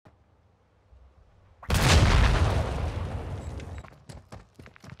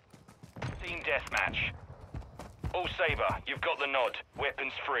deathmatch. All Sabre, you've got the nod.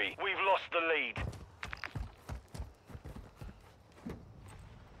 Weapons free. We've lost the lead.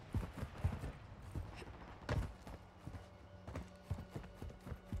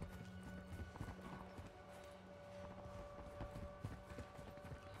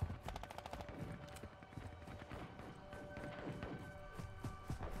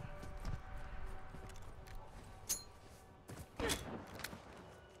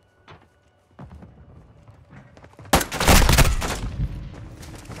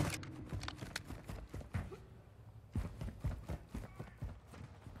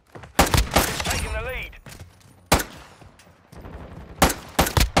 Lead.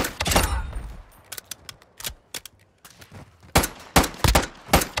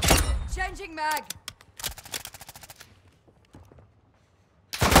 Changing mag.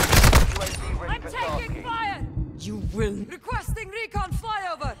 I'm taking fire. You will. Requesting recon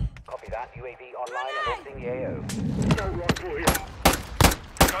flyover. Copy that. UAV online and lifting the AO. Assault rifle here.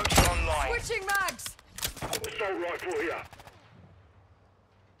 Ghost online. Switching mags. Assault rifle here.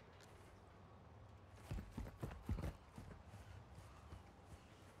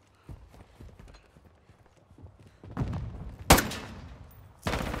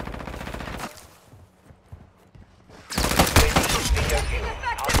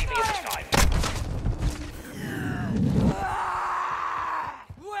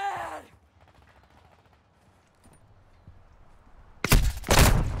 Where?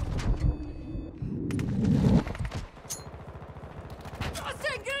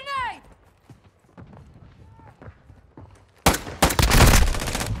 Tossing grenade!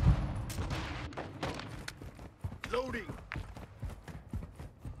 Loading.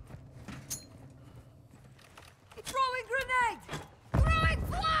 Throwing grenade! Throwing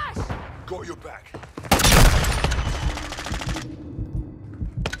flash! Got your back.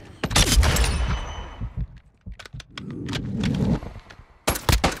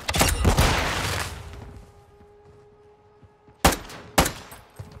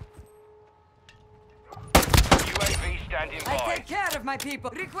 UAV standing I by. take care of my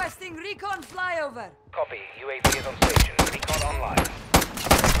people. Requesting recon flyover. Copy. UAV is on station. Recon online.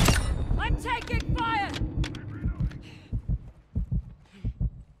 I'm taking fire!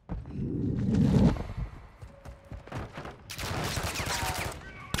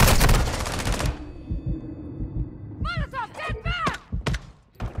 Molotov, get back!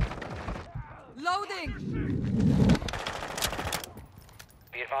 Loading!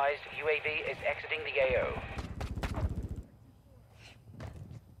 Be advised, UAV is exiting the AO.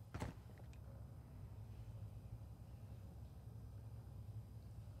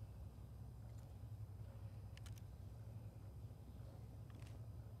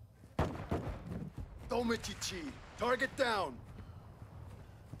 Domitici. Target down.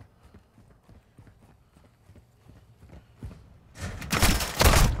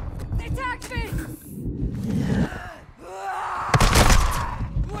 They attacked me!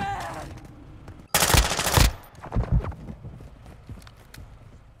 Where?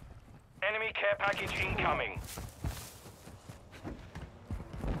 Enemy care package incoming.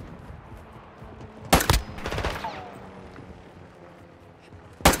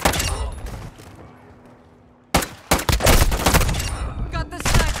 Got the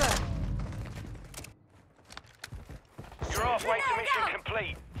sniper! You're halfway to mission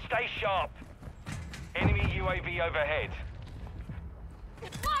complete. Stay sharp. Enemy UAV overhead.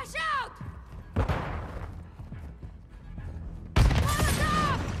 Flash out!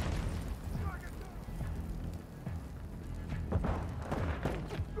 Molotov!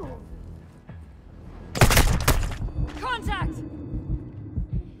 Contact!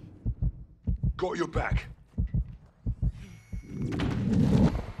 Got your back.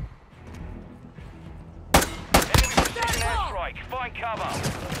 Enemy precision airstrike. Find cover.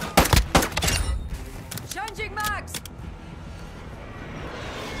 Changing mags!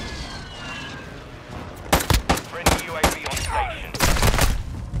 Friendly UAV on station.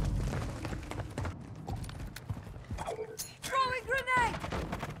 Throwing grenade!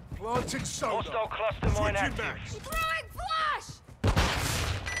 Planting soda. Hostile cluster mine Switching active. max. Throwing flash!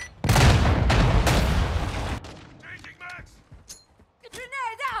 Changing max.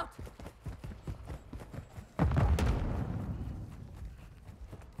 Grenade out!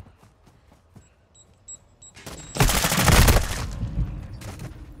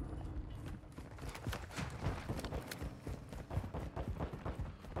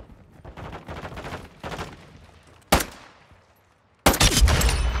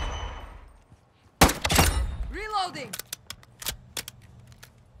 Reloading!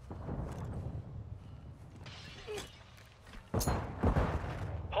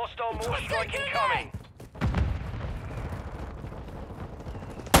 Hostile more strike incoming.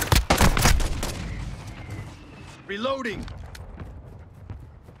 Reloading!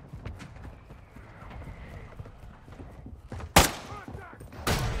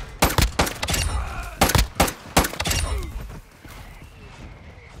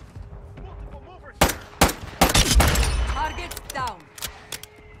 Target down.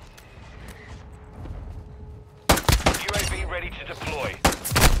 UAV ready to deploy.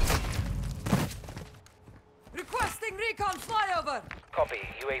 Requesting recon flyover. Copy.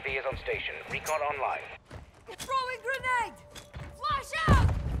 UAV is on station. Recon online. Throwing grenade. Flash out.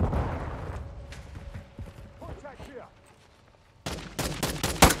 Contact here!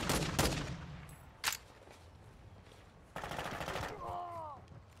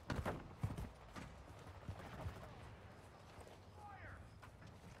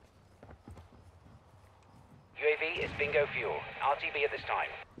 UAV is bingo fuel. RTB at this time.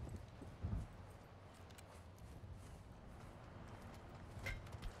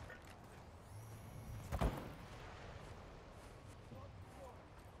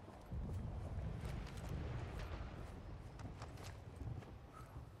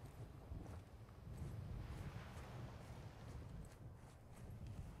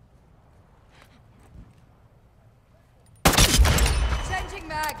 Changing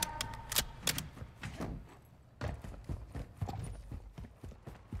mag.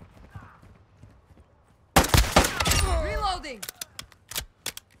 Reloading.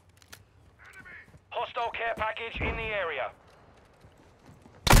 Hostile care package in the area.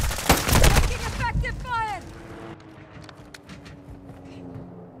 Taking effective fire.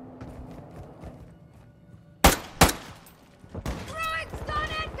 Throwing stun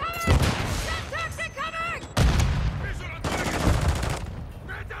incoming. Syntax incoming. Missile on target!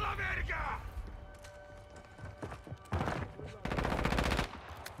 Metal America!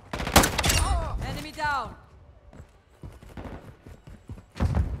 Enemy down.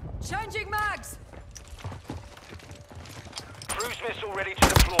 Changing mags. Cruise missile ready to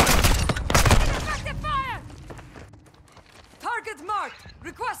deploy. Taking effective fire. Target marked.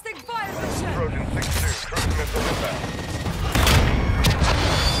 Requesting fire mission. Trojan 6-2, cruise missile inbound.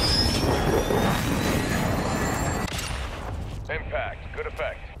 Impact, good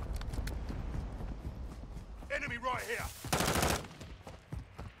effect. Enemy right here!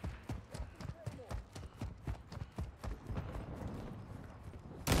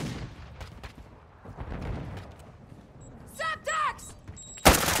 Syntax!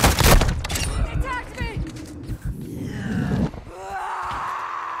 They attacked me!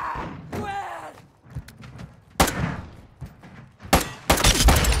 Where?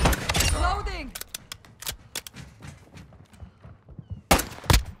 Loading!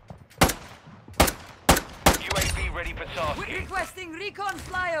 UAV ready for tasking. Requesting recon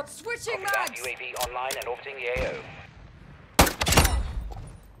flyout. Switching Copy that. mags! UAV online and orbiting the AO.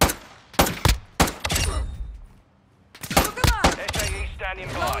 Look alive! SAE standing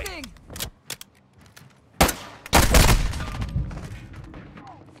by. Loading!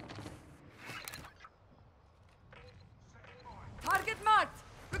 Target marked!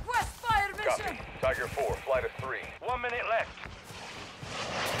 Request fire mission! Copy. Tiger 4, flight of 3. 1 minute left.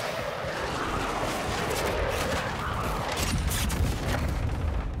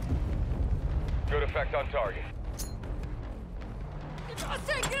 Good effect on target.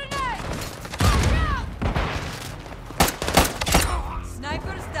 Tossing grenade! Watch out!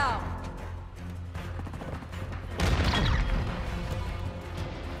 Snipers down.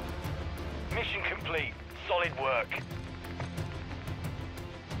 Mission complete. Solid work.